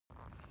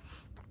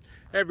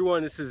Hey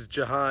everyone, this is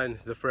Jahan,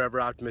 the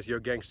Forever Optimist, your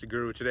gangster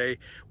guru. Today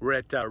we're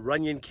at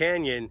Runyon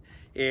Canyon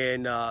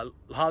in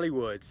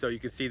Hollywood. So you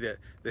can see the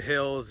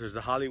hills. There's the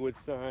Hollywood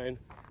sign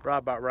right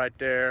about right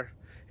there.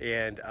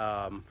 And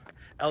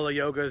Ella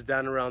Yoga is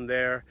down around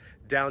there.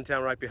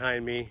 Downtown right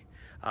behind me.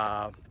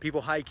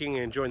 People hiking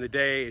and enjoying the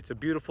day. It's a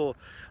beautiful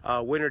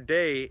winter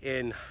day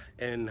in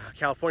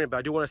California, but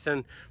I do want to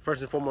send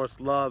first and foremost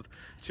love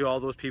to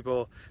all those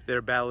people that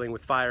are battling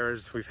with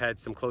fires. We've had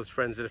some close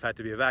friends that have had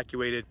to be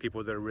evacuated,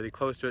 people that are really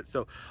close to it.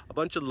 So a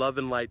bunch of love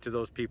and light to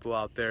those people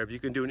out there. If you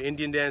can do an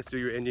Indian dance, do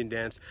your Indian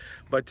dance.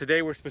 But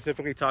today we're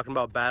specifically talking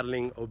about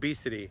battling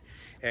obesity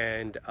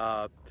and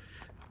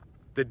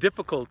the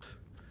difficult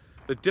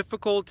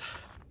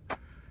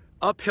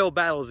uphill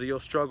battles that you'll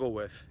struggle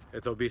with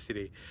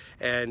obesity.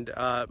 And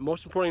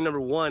most importantly, number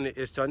one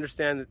is to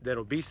understand that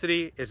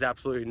obesity is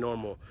absolutely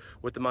normal.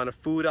 With the amount of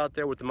food out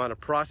there, with the amount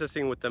of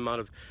processing, with the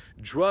amount of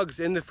drugs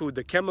in the food,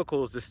 the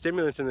chemicals, the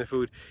stimulants in the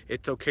food,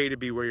 it's okay to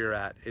be where you're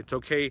at. It's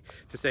okay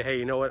to say, hey,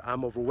 you know what,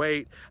 I'm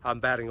overweight, I'm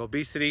battling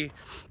obesity,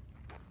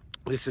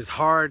 this is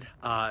hard.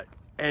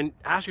 And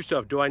ask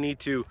yourself, do I need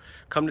to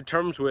come to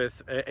terms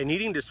with an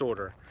eating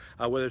disorder?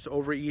 Whether it's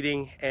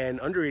overeating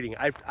and undereating.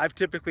 I've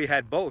typically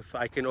had both.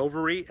 I can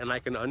overeat and I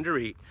can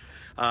undereat.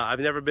 I've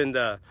never been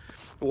the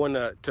one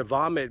to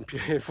vomit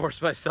and force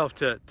myself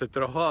to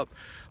throw up,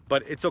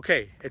 but it's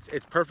okay.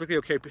 It's perfectly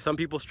okay. Some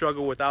people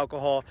struggle with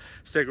alcohol,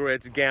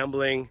 cigarettes,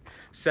 gambling,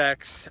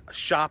 sex,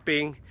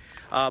 shopping.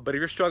 But if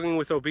you're struggling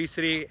with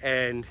obesity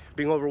and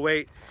being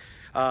overweight,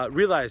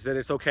 realize that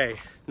it's okay.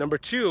 Number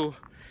two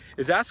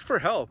is ask for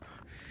help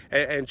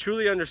and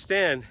truly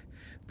understand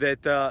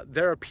that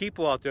there are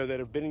people out there that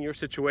have been in your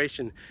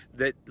situation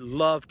that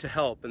love to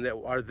help and that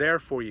are there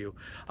for you.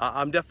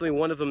 I'm definitely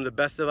one of them, the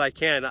best that I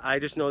can. I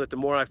just know that the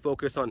more I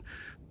focus on,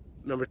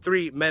 number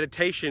three,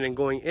 meditation and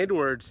going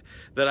inwards,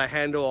 that I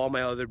handle all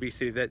my other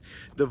obesity, that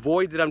the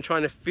void that I'm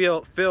trying to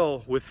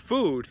fill with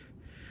food,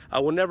 I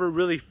will never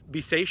really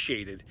be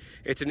satiated.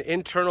 It's an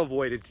internal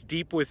void, it's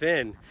deep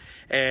within.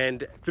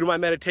 And through my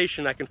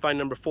meditation, I can find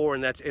number four,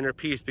 and that's inner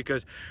peace.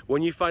 Because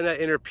when you find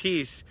that inner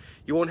peace,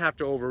 you won't have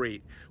to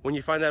overeat. When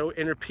you find that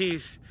inner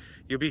peace,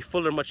 you'll be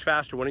fuller much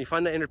faster. When you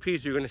find that inner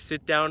peace, you're gonna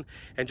sit down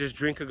and just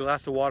drink a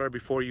glass of water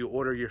before you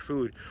order your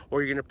food,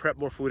 or you're gonna prep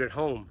more food at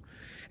home.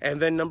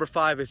 And then number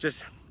five is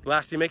just,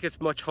 lastly, make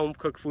as much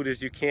home-cooked food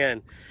as you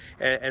can,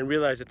 and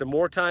realize that the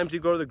more times you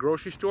go to the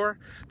grocery store,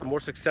 the more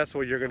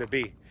successful you're gonna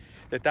be.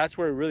 That's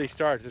where it really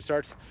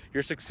starts.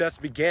 Your success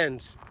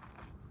begins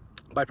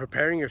by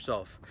preparing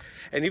yourself.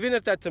 And even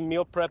if that's a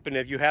meal prep, and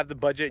if you have the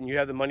budget and you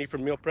have the money for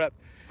meal prep,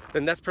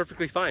 then that's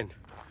perfectly fine.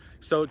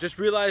 So just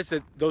realize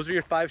that those are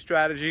your 5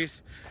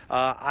 strategies.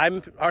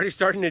 I'm already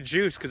starting to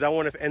juice because I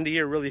want to end the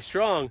year really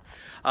strong.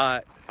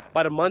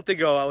 About a month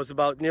ago, I was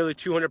about nearly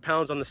 200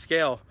 pounds on the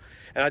scale,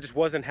 and I just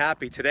wasn't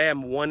happy. Today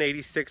I'm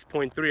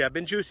 186.3. I've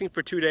been juicing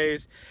for 2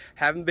 days,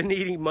 haven't been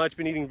eating much,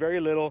 been eating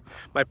very little.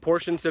 My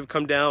portions have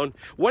come down.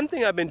 One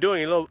thing I've been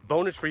doing, a little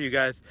bonus for you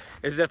guys,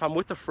 is that if I'm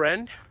with a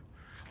friend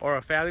or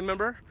a family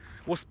member,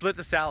 we'll split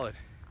the salad.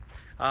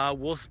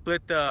 We'll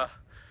split the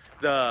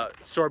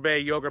sorbet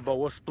yogurt bowl.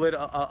 We'll split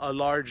a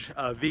large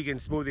vegan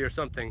smoothie or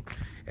something,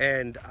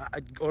 and I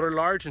order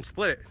large and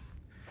split it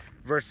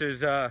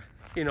versus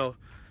you know,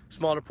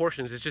 smaller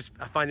portions. It's just,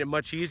 I find it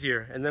much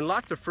easier. And then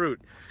lots of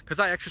fruit, because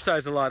I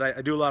exercise a lot.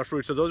 I do a lot of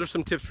fruit. So those are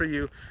some tips for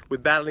you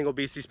with battling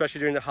obesity, especially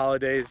during the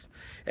holidays.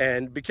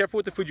 And be careful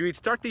with the food you eat.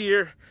 Start the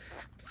year,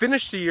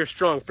 finish the year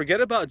strong.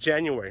 Forget about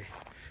January.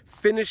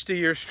 Finish the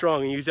year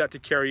strong and use that to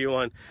carry you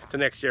on to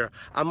next year.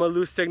 I'm a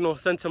loose signal.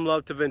 Send some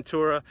love to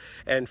Ventura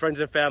and friends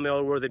and family all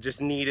over the world that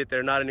just need it.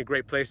 They're not in a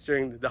great place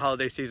during the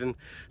holiday season.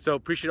 So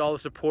appreciate all the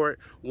support.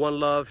 One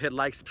love. Hit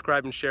like,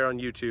 subscribe, and share on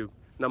YouTube.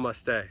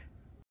 Namaste.